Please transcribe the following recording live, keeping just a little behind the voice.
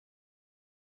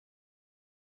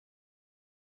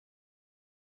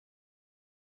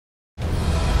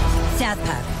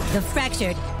Southpaw, the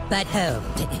fractured but whole.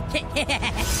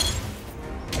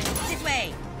 This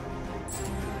way.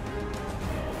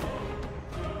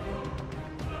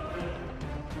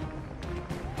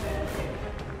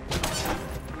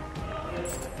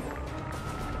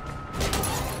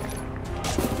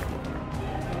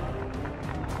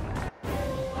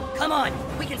 Come on,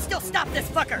 we can still stop this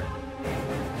fucker.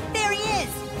 There he is!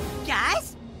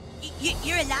 Guys?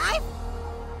 You're alive?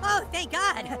 Oh, thank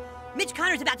God. Mitch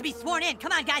Connor's about to be sworn in.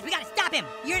 Come on, guys, we gotta stop him.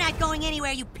 You're not going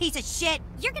anywhere, you piece of shit.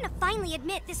 You're gonna finally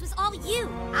admit this was all you.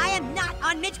 I am not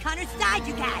on Mitch Connor's side,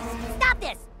 you guys. Stop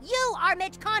this! You are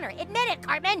Mitch Connor. Admit it,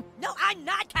 Cartman. No, I'm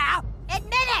not, Cal.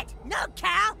 Admit it! No,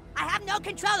 Cal. I have no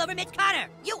control over Mitch Connor.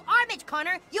 You are Mitch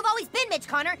Connor. You've always been Mitch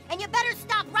Connor, and you better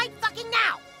stop right fucking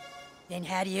now. Then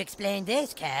how do you explain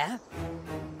this, Cal?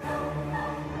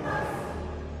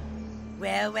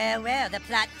 Well, the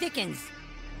plot thickens.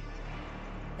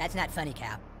 That's not funny,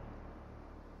 Cal.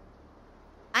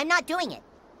 I'm not doing it.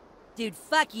 Dude,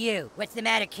 fuck you. What's the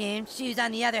matter, Coon? Shoes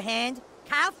on the other hand?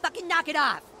 Kyle, fucking knock it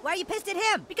off. Why are you pissed at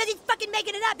him? Because he's fucking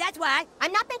making it up, that's why.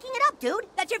 I'm not making it up, dude.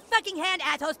 That's your fucking hand,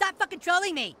 asshole. Stop fucking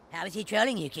trolling me. How is he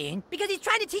trolling you, Coon? Because he's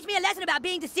trying to teach me a lesson about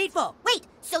being deceitful. Wait,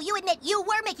 so you admit you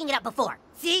were making it up before?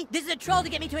 See? This is a troll to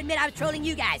get me to admit I was trolling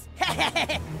you guys.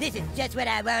 This is just what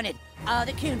I wanted. All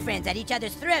the Coon friends at each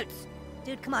other's throats.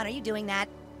 Dude, come on, are you doing that?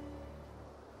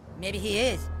 Maybe he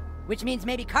is. Which means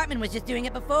maybe Cartman was just doing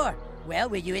it before. Well,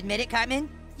 will you admit it, Cartman?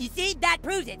 You see? That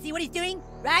proves it. See what he's doing?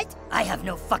 Right? I have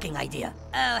no fucking idea.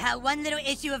 Oh, how one little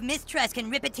issue of mistrust can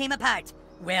rip a team apart.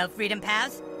 Well, Freedom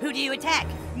Pals, who do you attack?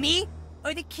 Me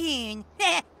or the Coon?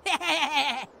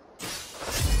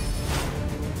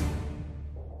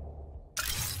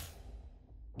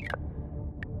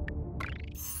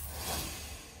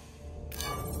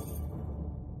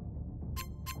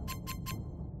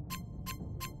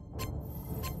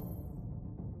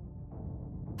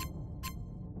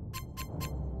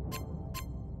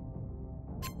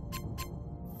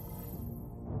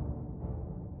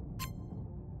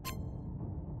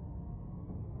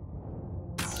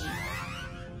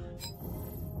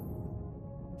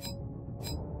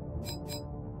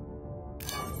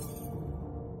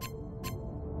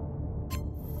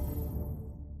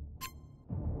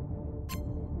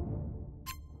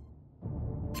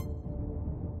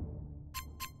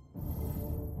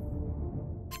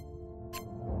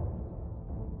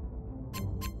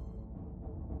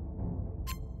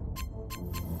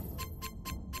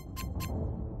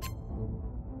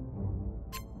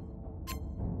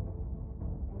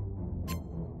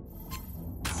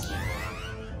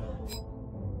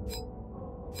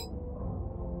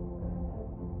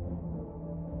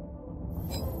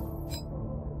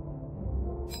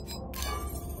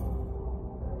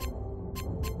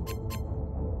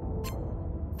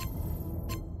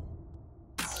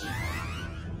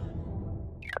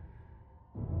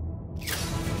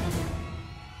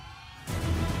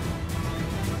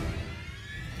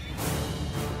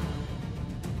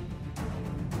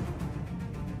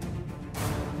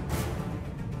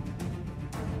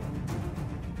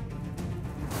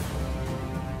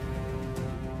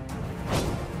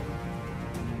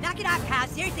 Knock it off, Kyle.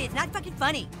 Seriously, it's not fucking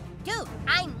funny. Dude,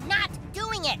 I'm not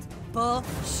doing it.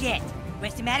 Bullshit.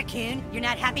 What's the matter, Coon? You're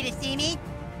not happy to see me?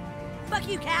 Fuck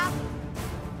you, Cal.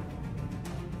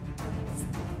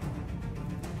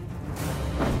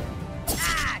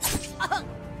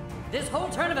 This whole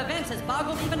turn of events has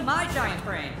boggled even my giant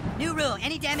brain. New rule.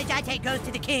 Any damage I take goes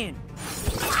to the Coon.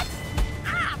 What?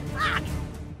 Ah,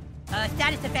 fuck!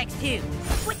 Status effects, too.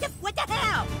 What the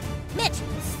hell? Mitch,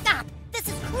 stop! This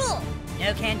is cruel!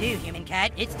 No can do, human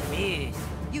cat. It's the ruse.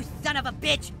 You son of a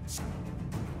bitch!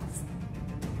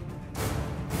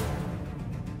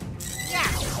 Yeah.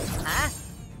 Huh?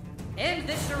 End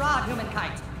this charade, human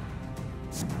kite.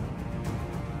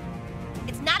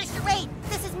 It's not a charade.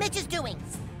 This is Mitch's doing.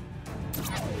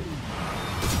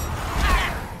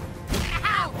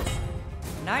 Ow!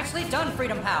 Nicely done,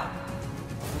 Freedom Pal.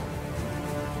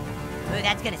 Oh,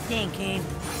 that's gonna sting, Coon.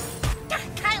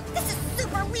 Kyle, this is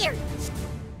super weird.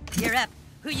 You're up.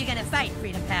 Who you gonna fight,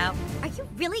 Freedom Pal? Are you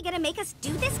really gonna make us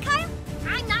do this, Kyle?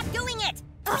 I'm not doing it!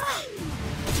 Ugh.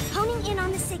 Honing in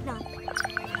on the signal.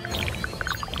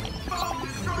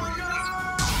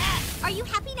 Are you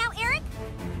happy now, Eric?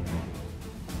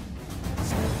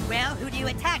 Well, who do you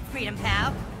attack, Freedom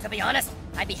Pal? To be honest,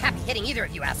 I'd be happy hitting either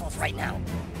of you assholes right now.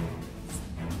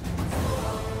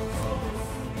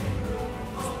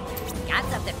 Got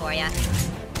something for ya.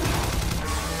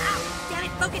 Ow! Damn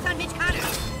it, focus on Mitch Connor!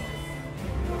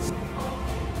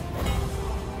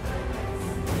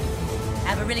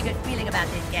 I have a really good feeling about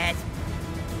this, guys.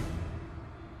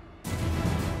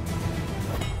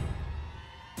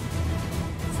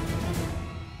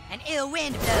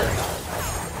 wind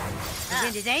blows. The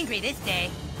wind is angry this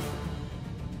day.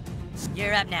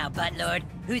 You're up now, butt lord.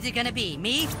 Who's it gonna be,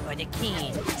 me or the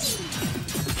king?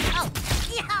 Oh,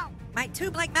 yeah. My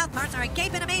two blank mouth parts are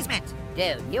agape in amazement.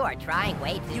 Dude, you are trying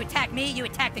way too... You attack me, you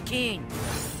attack the king.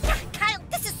 Kyle,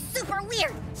 this is super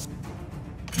weird.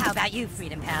 How about you,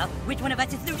 Freedom Pal? Which one of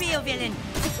us is the real villain?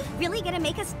 Are you really gonna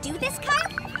make us do this, Kyle?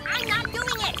 I'm not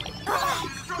doing it. Oh,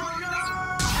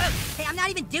 hey, I'm not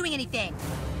even doing anything.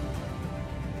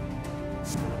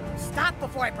 Stop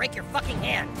before I break your fucking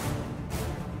hand.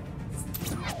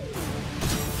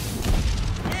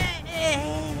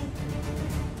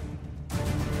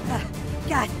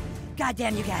 God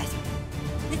damn you guys.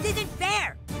 This isn't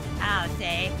fair, I'll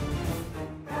say.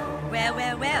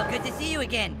 Well, good to see you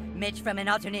again, Mitch from an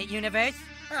alternate universe.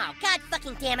 Oh, God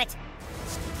fucking damn it.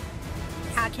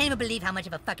 I can't even believe how much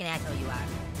of a fucking asshole you are.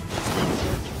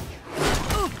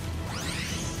 Oof.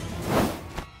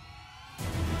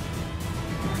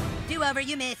 Do-over,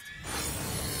 you missed.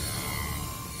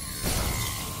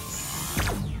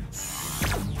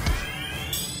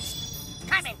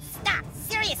 Carmen, stop!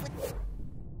 Seriously!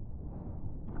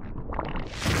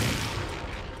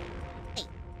 Hey,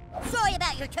 sorry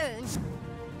about your turn.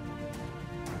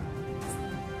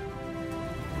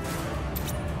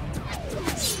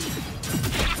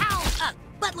 Ow!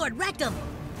 Buttlord wrecked him!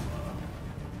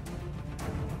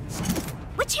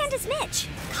 Which hand is Mitch?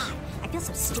 God, I feel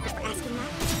so stupid for asking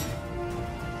that.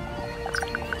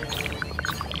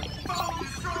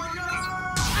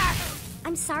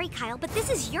 I'm sorry, Kyle, but this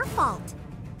is your fault.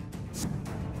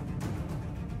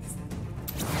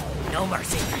 No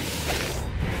mercy.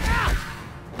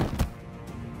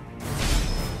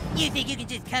 You think you can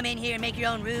just come in here and make your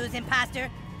own rules, imposter?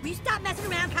 Will you stop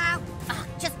messing around, Kyle?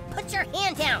 Just put your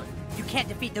hand down. You can't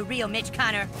defeat the real Mitch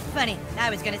Connor. Funny, I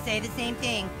was gonna say the same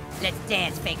thing. Let's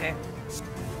dance, Faker.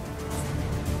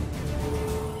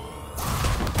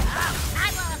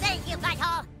 I will thank you,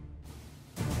 butthole.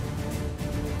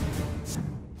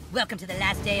 Welcome to the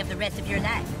last day of the rest of your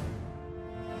life.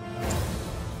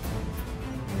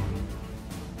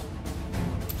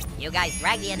 You guys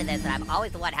drag me into this, and I'm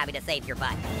always the one having to save your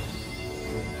butt.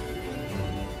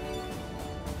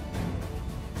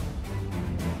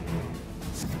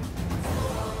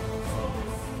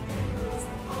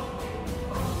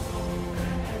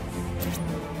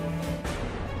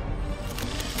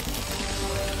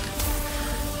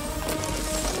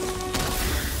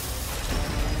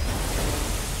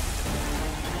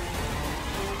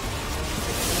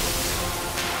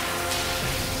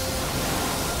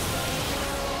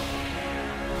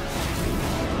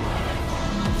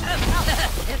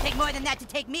 It'll take more than that to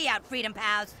take me out, Freedom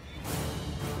Pals.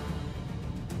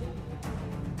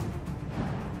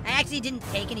 I actually didn't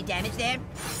take any damage there.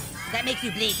 That makes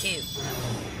you bleed too.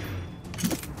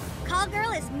 Call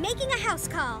girl is making a house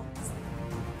call.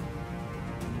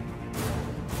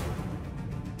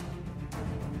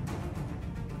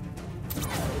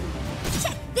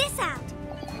 Check this out.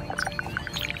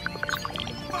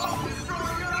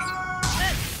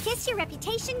 Kiss your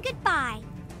reputation goodbye.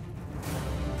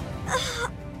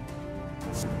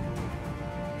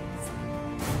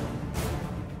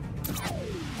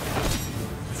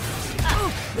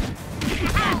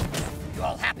 You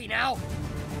all happy now?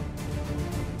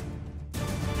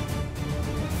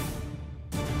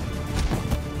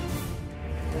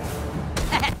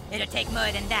 It'll take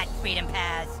more than that, Freedom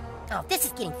Pals. Oh, this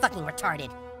is getting fucking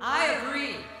retarded. I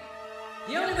agree.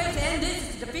 The only way to end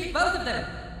this is to defeat both of them.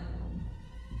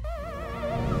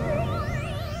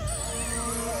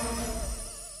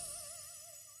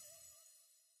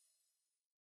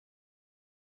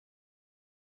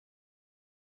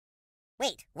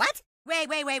 Wait, what?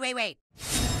 Wait.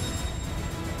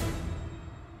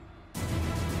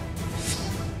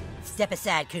 Step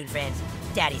aside, coon friends.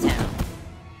 Daddy's home.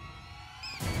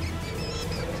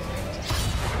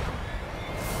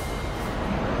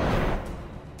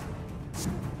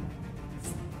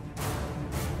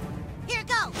 Here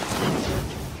goes.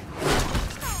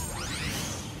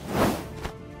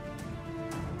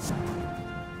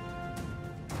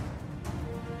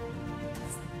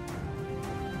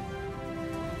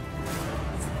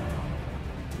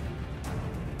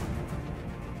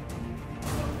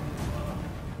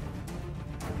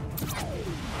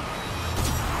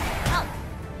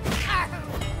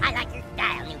 I like your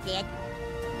style, new kid.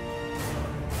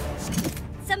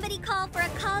 Somebody call for a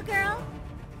call girl?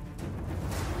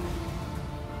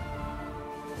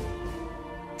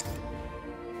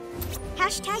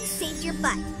 Hashtag saved your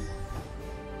butt.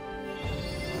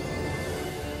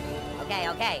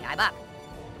 Okay, I'm up.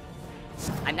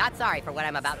 I'm not sorry for what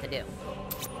I'm about to do.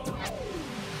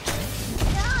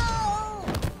 No!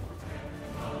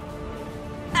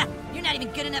 not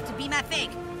even good enough to be my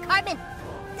fake. Cartman,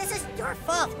 this is your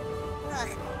fault. Ugh.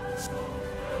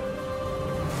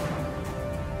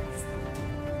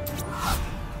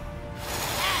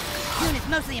 Coon is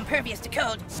mostly impervious to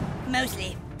cold.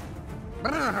 Mostly.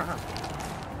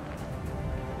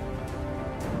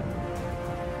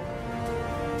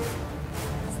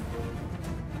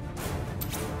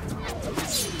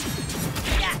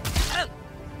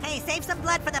 Hey, save some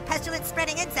blood for the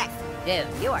pestilence-spreading insects. Dude,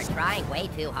 you are trying way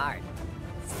too hard.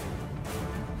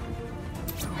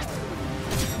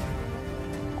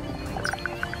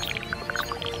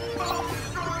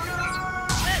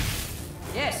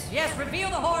 Yes, reveal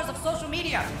the horrors of social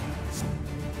media.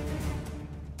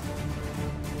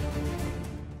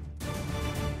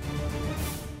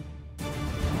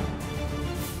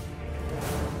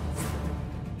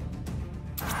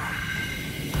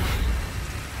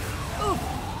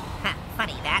 Ha,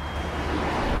 funny that.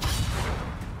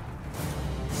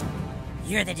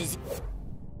 You're the disease.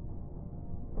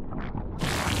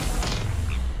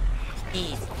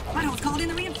 Reynolds called in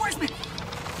the reinforcement.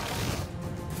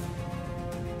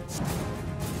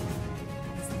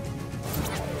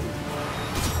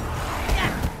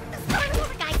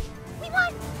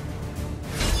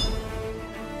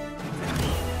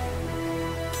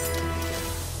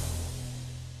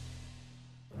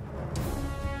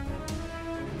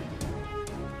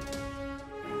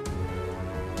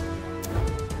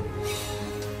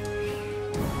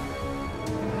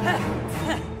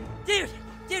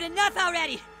 Dude, enough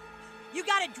already! You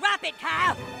gotta drop it,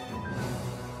 Kyle!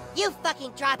 You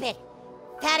fucking drop it,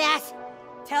 fat ass.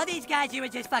 Tell these guys you were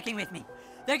just fucking with me.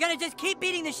 They're gonna just keep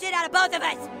beating the shit out of both of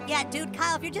us! Yeah, dude,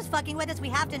 Kyle, if you're just fucking with us, we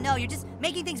have to know. You're just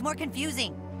making things more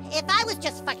confusing. If I was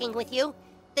just fucking with you,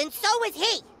 then so was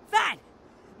he. Fine!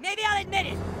 Maybe I'll admit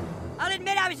it. I'll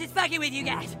admit I was just fucking with you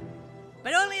guys.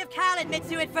 But only if Kyle admits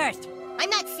to it first. I'm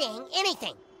not saying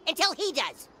anything until he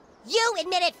does. You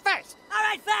admit it first.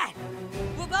 Alright, fine!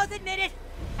 We'll both admit it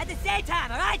at the same time,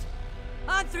 alright?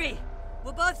 On three.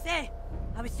 We'll both say,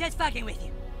 I was just fucking with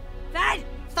you. Fine?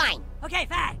 Fine. Okay,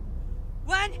 fine.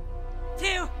 1,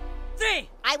 2, 3.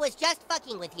 I was just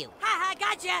fucking with you. Haha,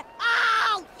 gotcha!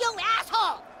 Oh, you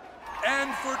asshole!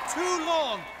 And for too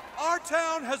long, our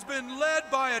town has been led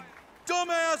by a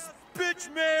dumbass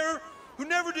bitch mayor who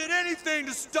never did anything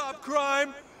to stop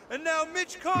crime, and now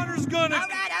Mitch Connor's gonna... All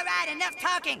right, enough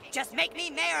talking. Just make me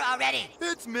mayor already.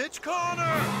 It's Mitch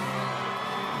Connor!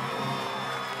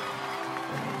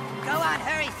 Go on,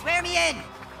 hurry, swear me in.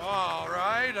 All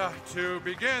right, to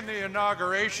begin the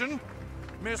inauguration,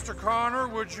 Mr. Connor,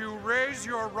 would you raise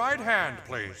your right hand,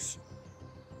 please?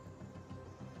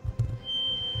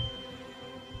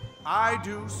 I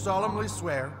do solemnly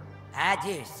swear. I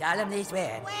do solemnly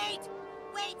swear. Wait,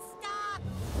 stop!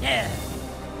 Yeah.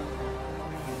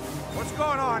 What's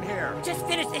going on here? Just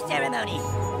finish the ceremony.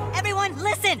 Everyone,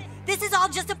 listen! This is all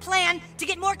just a plan to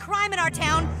get more crime in our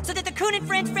town so that the Coon and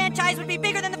Friends franchise would be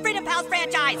bigger than the Freedom Pals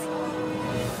franchise!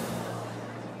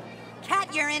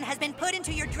 Cat urine has been put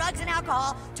into your drugs and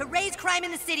alcohol to raise crime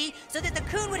in the city so that the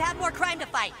Coon would have more crime to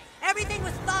fight. Everything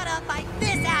was thought of by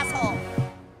this asshole!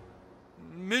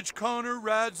 Mitch Connor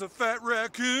rides a fat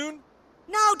raccoon?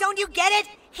 No, don't you get it?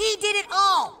 He did it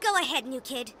all! Go ahead, new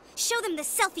kid. Show them the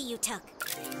selfie you took.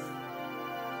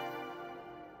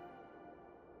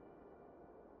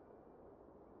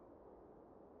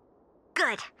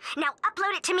 Good. Now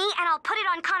upload it to me and I'll put it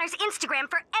on Connor's Instagram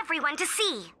for everyone to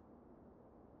see.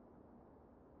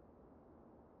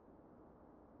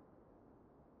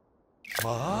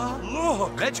 What?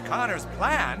 Look! Mitch Connor's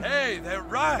plan? Hey, they're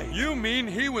right. You mean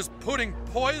he was putting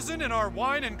poison in our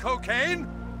wine and cocaine?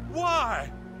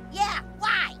 Why? Yeah,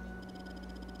 why?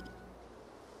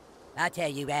 I'll tell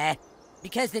you,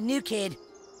 because the new kid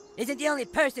isn't the only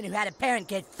person who had a parent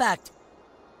get fucked.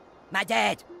 My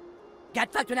dad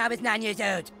got fucked when I was 9 years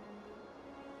old.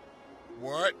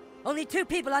 What? Only 2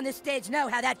 people on this stage know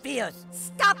how that feels.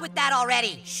 Stop with that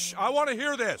already! Shh, I want to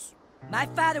hear this. My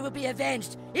father will be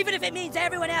avenged, even if it means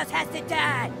everyone else has to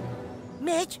die.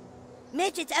 Mitch,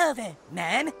 it's over.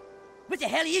 Ma'am, what the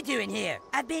hell are you doing here?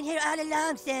 I've been here all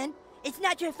along, son. It's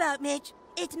not your fault, Mitch.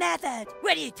 It's my fault.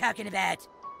 What are you talking about?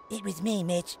 It was me,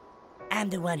 Mitch. I'm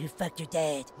the one who fucked your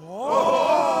dad.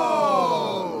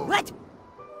 Oh! What?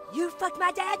 You fucked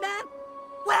my dad, Mom?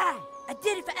 Why? I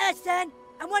did it for us, son.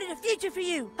 I wanted a future for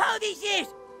you. All these years.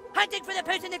 Hunting for the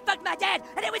person that fucked my dad,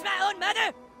 and it was my own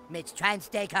mother. Mitch, try and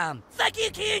stay calm. Fuck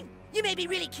you, Coon! You may be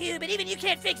really cute, but even you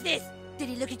can't fix this! Did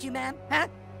he look at you, Mom? Huh?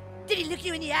 Did he look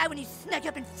you in the eye when you snuck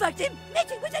up and fucked him?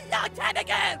 Mitch, it was a long time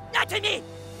ago! Not to me!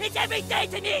 It's every day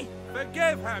to me!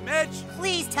 Forgive her, Mitch!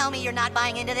 Please tell me you're not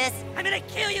buying into this. I'm gonna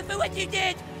kill you for what you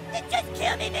did! Just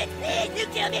kill me, Mitch, please! You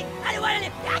kill me! I don't want to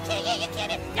live! I'll kill you! You kill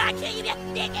me! I'll kill you!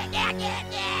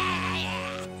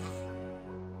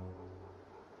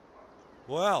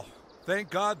 Well, thank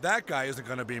God that guy isn't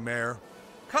gonna be mayor.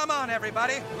 Come on,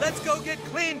 everybody. Let's go get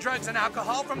clean drugs and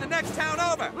alcohol from the next town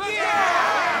over.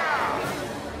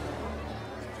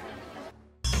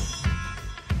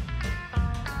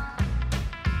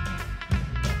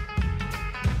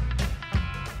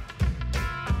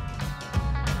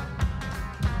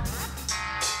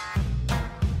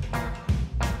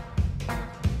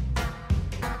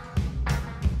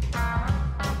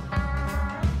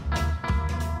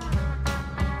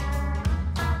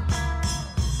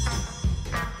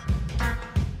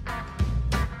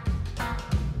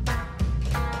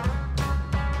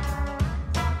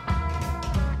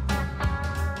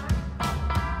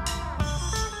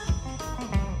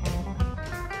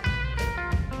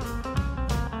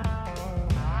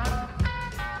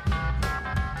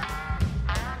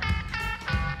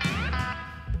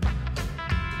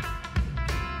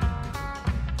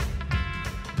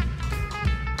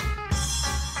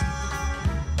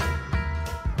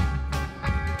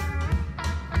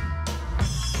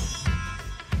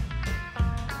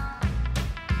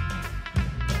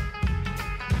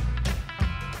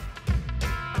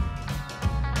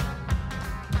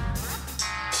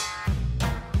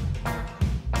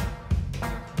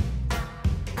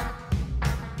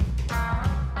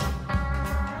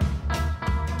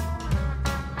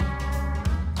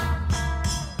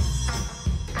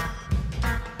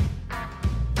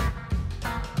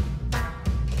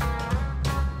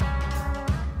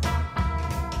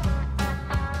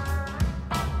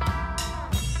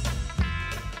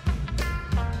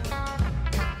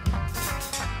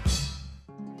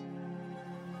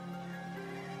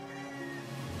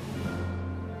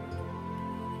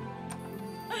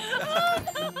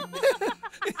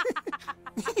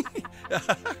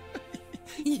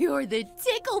 You're the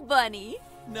Tickle Bunny.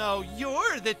 No,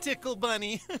 you're the Tickle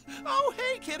Bunny. Oh,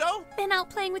 hey, kiddo. Been out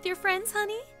playing with your friends,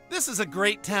 honey? This is a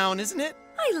great town, isn't it?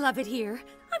 I love it here.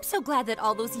 I'm so glad that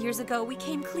all those years ago we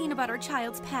came clean about our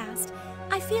child's past.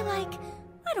 I feel like,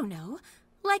 I don't know,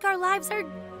 like our lives are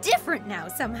different now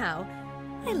somehow.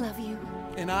 I love you.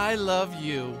 And I love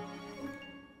you.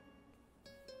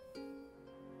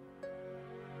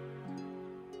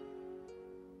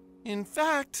 In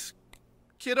fact,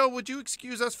 kiddo, would you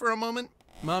excuse us for a moment?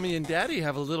 Mommy and Daddy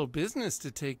have a little business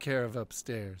to take care of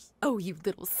upstairs. Oh, you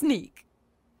little sneak.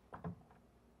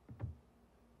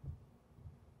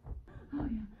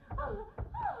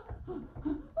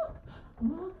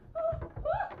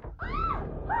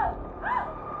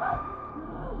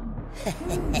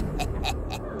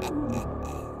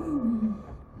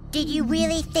 Did you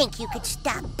really think you could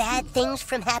stop bad things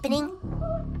from happening?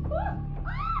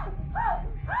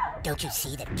 Don't you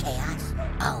see that chaos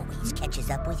always catches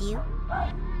up with you?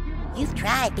 You've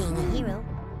tried being a hero.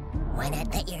 Why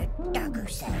not let your darker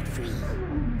side free?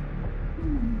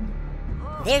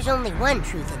 There's only one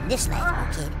truth in this life,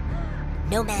 little kid.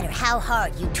 No matter how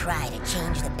hard you try to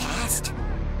change the past,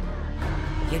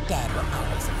 your dad will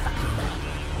always fucking win.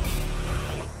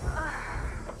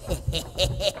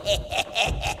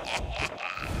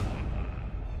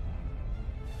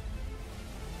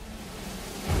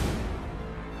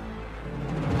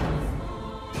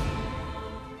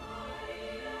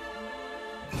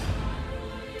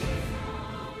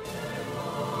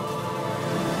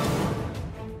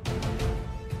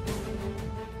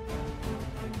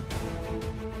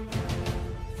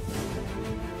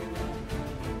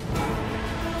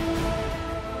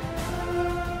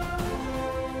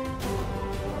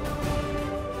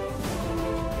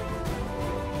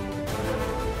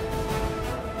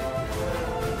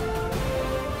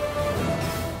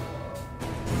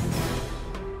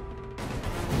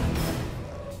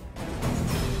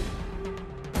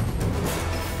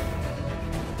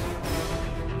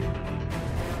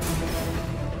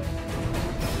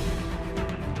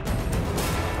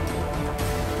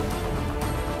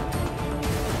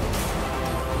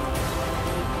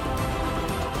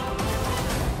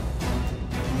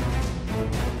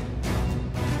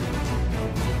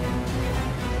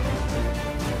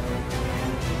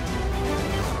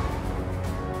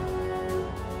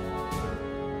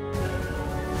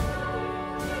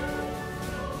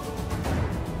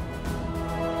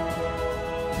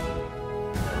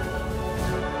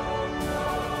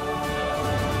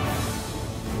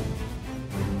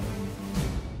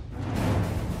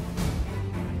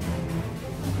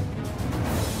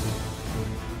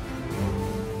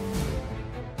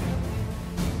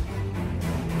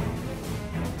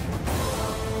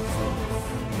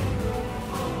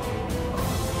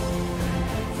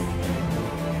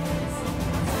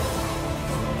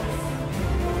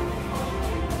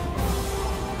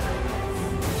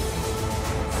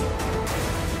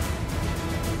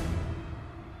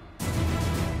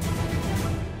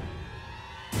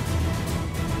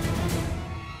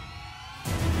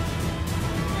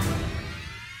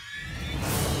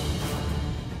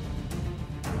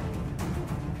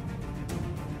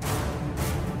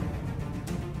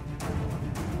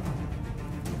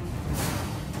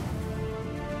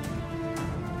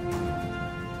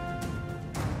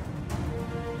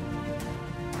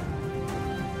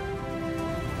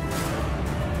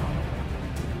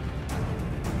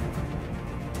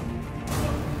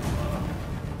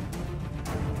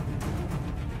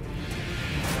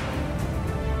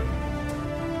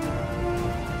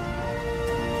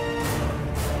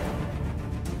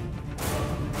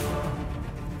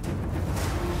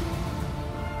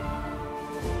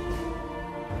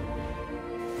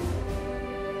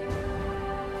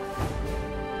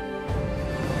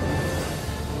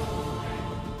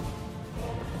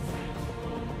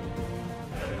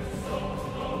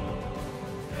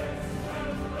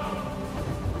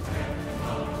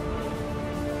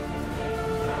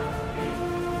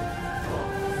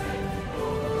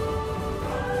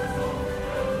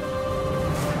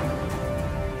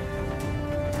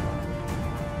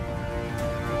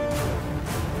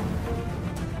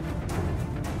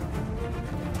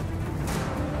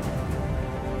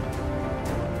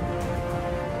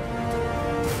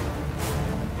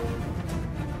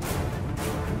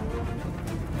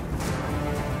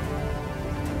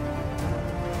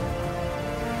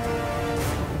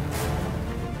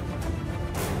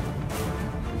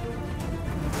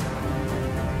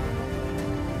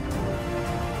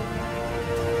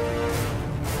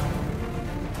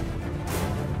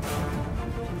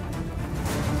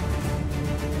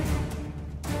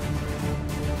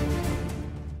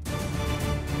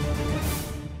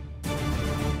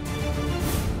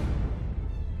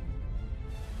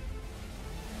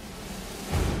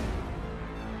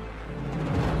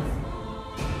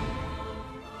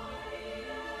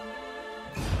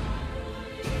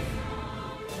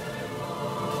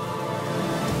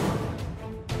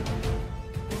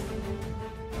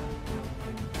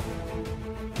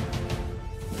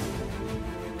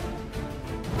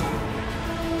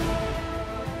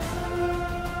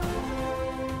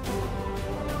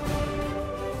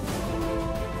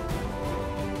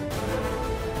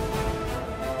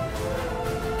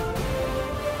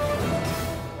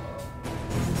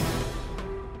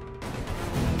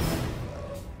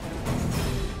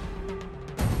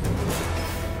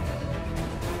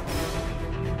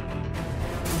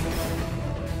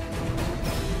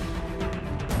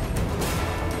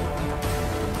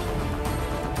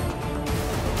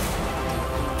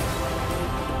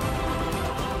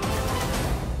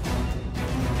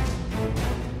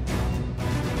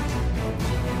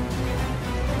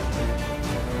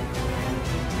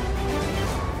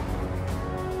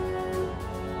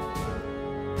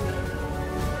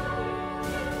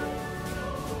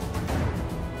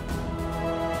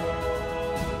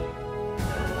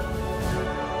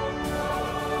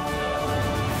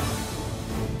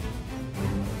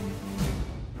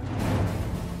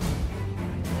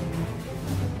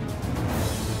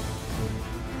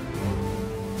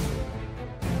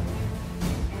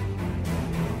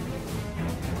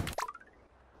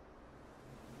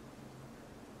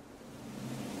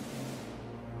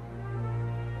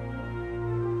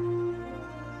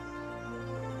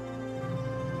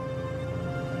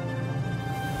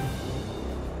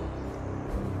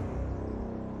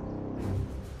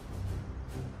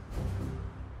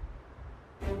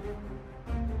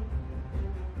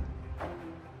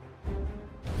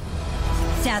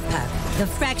 Southpaw, the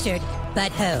fractured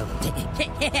but home.